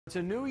It's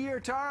a new year,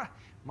 Tara.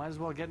 Might as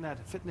well get in that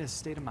fitness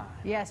state of mind.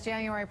 Yes,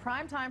 January,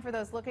 prime time for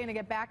those looking to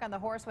get back on the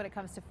horse when it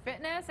comes to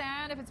fitness.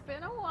 And if it's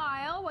been a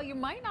while, well, you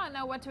might not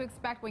know what to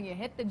expect when you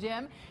hit the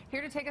gym.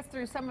 Here to take us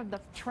through some of the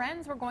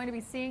trends we're going to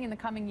be seeing in the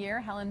coming year,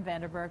 Helen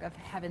Vanderberg of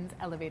Heaven's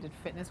Elevated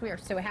Fitness. We are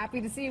so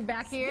happy to see you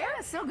back here.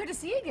 Yeah, so good to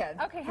see you again.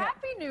 Okay,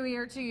 Happy New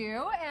Year to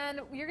you.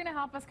 And you're going to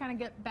help us kind of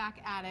get back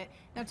at it.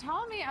 Now,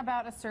 tell me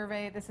about a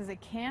survey. This is a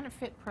Can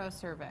Fit Pro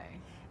survey.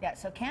 Yeah,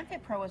 so Can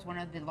Fit Pro is one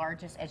of the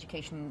largest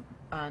education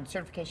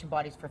certification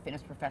bodies for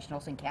fitness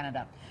professionals in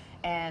Canada.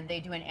 And they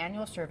do an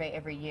annual survey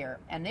every year.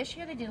 And this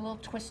year they did a little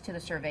twist to the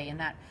survey in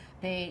that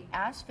they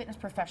asked fitness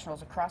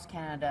professionals across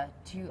Canada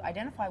to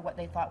identify what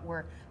they thought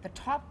were the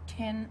top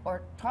 10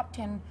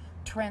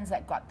 trends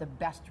that got the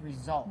best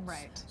results.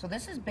 Right. So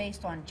this is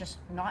based on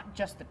not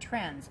just the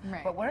trends,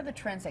 right, but what are the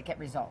trends that get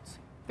results?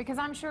 Because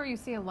I'm sure you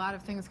see a lot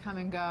of things come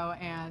and go,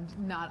 and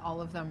not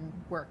all of them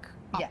work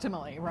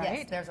optimally, right?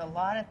 Yes, there's a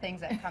lot of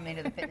things that come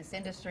into the fitness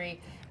industry,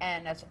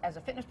 and as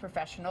a fitness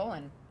professional,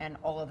 and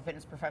all of the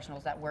fitness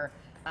professionals that were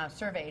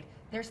surveyed,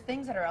 there's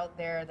things that are out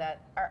there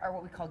that are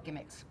what we call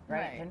gimmicks,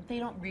 right? And they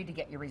don't really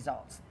get your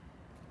results.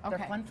 Okay.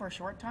 They're fun for a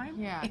short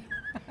time. Yeah.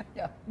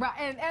 Yeah.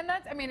 Right, and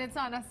that's, I mean, it's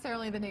not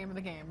necessarily the name of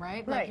the game,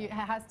 right? Right. Like, it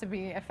has to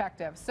be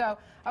effective. So,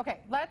 okay,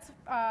 let's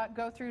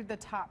go through the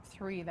top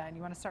three then.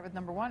 You want to start with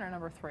number one or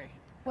number three?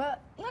 Well,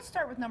 let's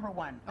start with number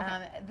one.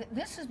 Okay.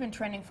 This has been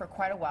trending for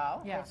quite a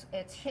while. Yeah.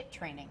 It's HIIT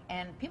training,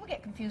 and people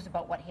get confused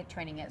about what HIIT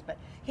training is, but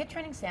HIIT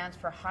training stands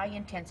for high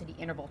intensity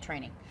interval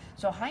training.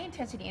 So high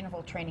intensity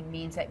interval training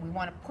means that we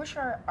want to push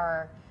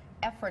our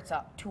efforts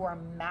up to our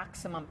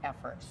maximum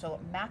effort.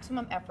 So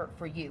maximum effort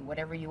for you,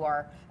 whatever you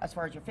are as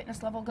far as your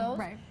fitness level goes,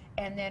 right,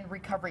 and then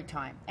recovery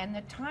time. And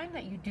the time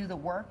that you do the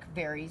work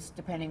varies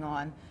depending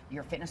on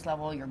your fitness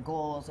level, your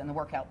goals, and the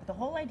workout. But the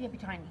whole idea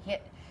behind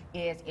HIIT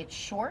is it's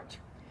short,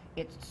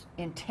 it's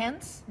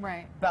intense,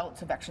 right,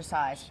 bouts of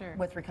exercise, sure,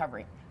 with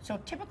recovery. So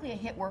typically a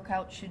HIIT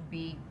workout should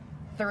be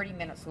 30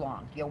 minutes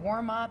long. You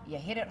warm up, you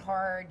hit it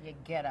hard, you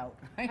get out.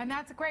 Right? And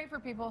that's great for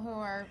people who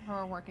are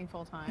working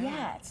full time.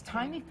 Yeah, it's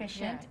time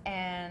efficient,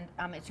 and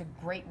it's a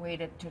great way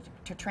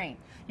to train.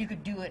 You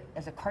could do it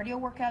as a cardio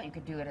workout, you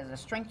could do it as a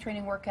strength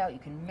training workout, you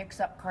can mix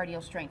up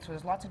cardio strength, so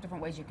there's lots of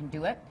different ways you can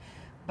do it.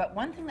 But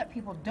one thing that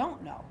people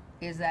don't know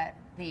is that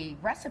the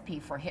recipe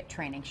for HIIT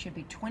training should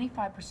be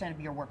 25% of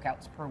your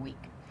workouts per week.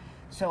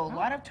 So a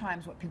lot of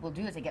times what people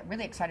do is they get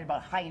really excited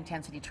about high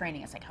intensity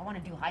training. It's like, I want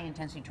to do high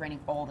intensity training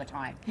all the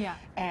time. Yeah.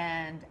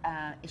 And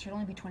it should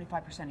only be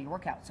 25% of your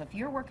workout. So if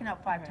you're working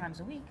out 5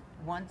 times a week,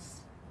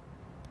 once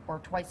or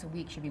twice a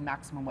week should be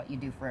maximum what you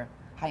do for a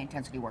high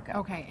intensity workout.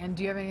 Okay, and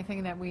do you have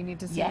anything that we need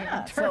to see?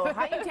 Yeah, so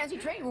high intensity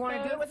training, you want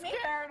to do it with me?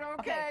 Scared,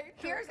 okay.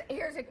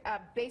 Here's a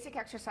basic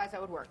exercise that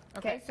would work.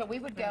 Okay, so we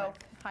would go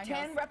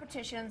 10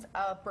 repetitions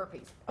of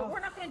burpees. But we're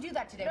not going to do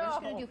that today. We're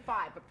just going to do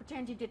 5, but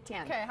pretend you did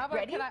 10. Okay, how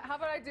about, how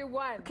about I do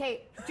 1?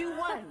 Okay, do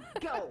 1,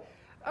 go.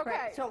 Okay.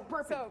 Right, so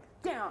burpee,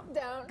 down,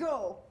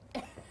 go.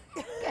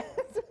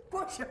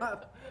 Push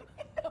up.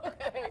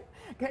 Okay.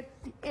 Good.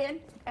 In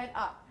and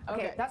up.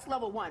 Okay, Okay, that's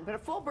level 1. But a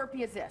full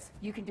burpee is this.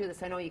 You can do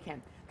this. I know you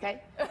can.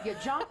 Okay? You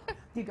jump,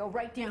 you go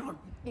right down,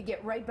 you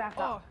get right back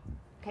up.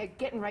 Okay,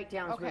 getting right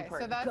down is really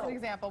important. So that's an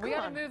example. We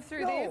got to move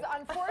through these.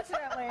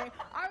 Unfortunately,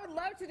 I would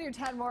love to do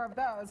 10 more of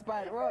those,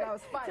 but that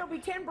was fun. So it'll be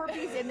 10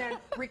 burpees and then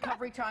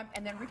recovery time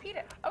and then repeat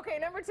it. Okay,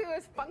 number 2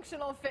 is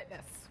functional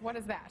fitness. What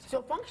is that?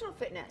 So functional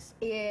fitness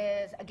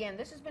is, again,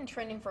 this has been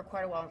trending for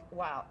quite a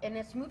while, and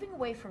it's moving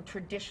away from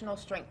traditional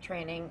strength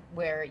training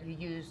where you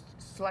use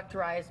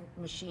selectorized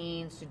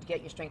machines to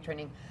get your strength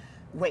training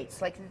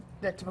weights, like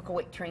the typical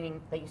weight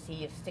training that you see.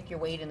 You stick your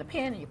weight in the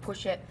pin and you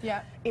push it.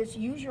 Yeah. Is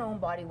use your own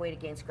body weight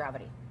against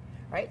gravity,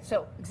 right?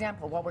 So,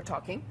 example, while we're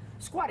talking,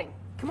 squatting.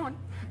 Come on,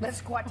 let's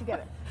squat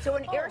together. So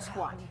an air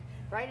squat,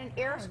 right? An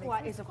air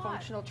squat is a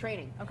functional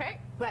training. Okay.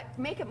 But to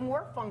make it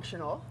more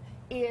functional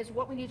is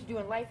what we need to do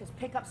in life is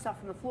pick up stuff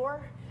from the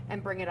floor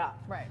and bring it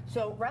up. Right.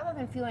 So rather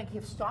than feeling like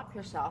you've stopped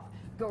yourself,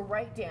 go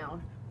right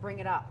down, bring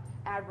it up.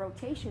 Add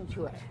rotation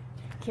to it.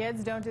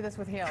 Kids, don't do this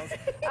with heels.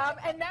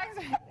 And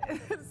next,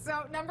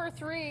 so number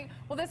 3,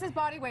 well, this is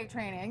body weight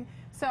training.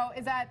 So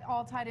is that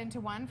all tied into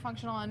one,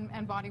 functional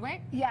and body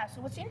weight? Yeah, so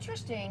what's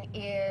interesting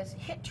is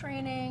HIIT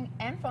training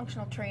and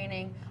functional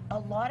training, a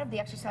lot of the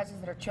exercises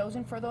that are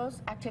chosen for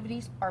those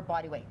activities are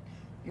body weight.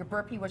 Your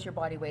burpee was your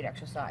body weight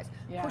exercise.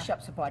 Yeah.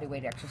 Push-ups a body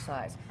weight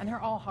exercise. And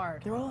they're all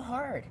hard. They're all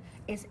hard.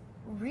 It's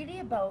really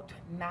about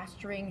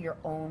mastering your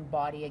own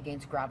body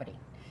against gravity.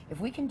 If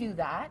we can do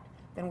that,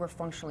 then we're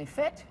functionally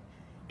fit,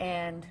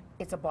 and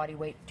it's a body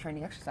weight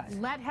training exercise.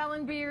 Let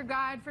Helen be your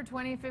guide for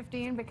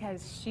 2015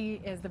 because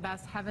she is the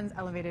best. Heaven's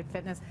Elevated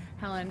Fitness.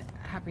 Helen,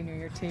 Happy New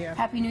Year to you.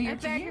 Happy New Year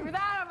to you. Thank you for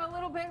that. I'm a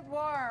little bit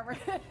warm. We're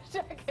going to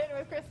check in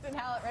with Kristen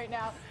Hallett right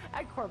now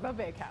at Corba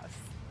Bakehouse.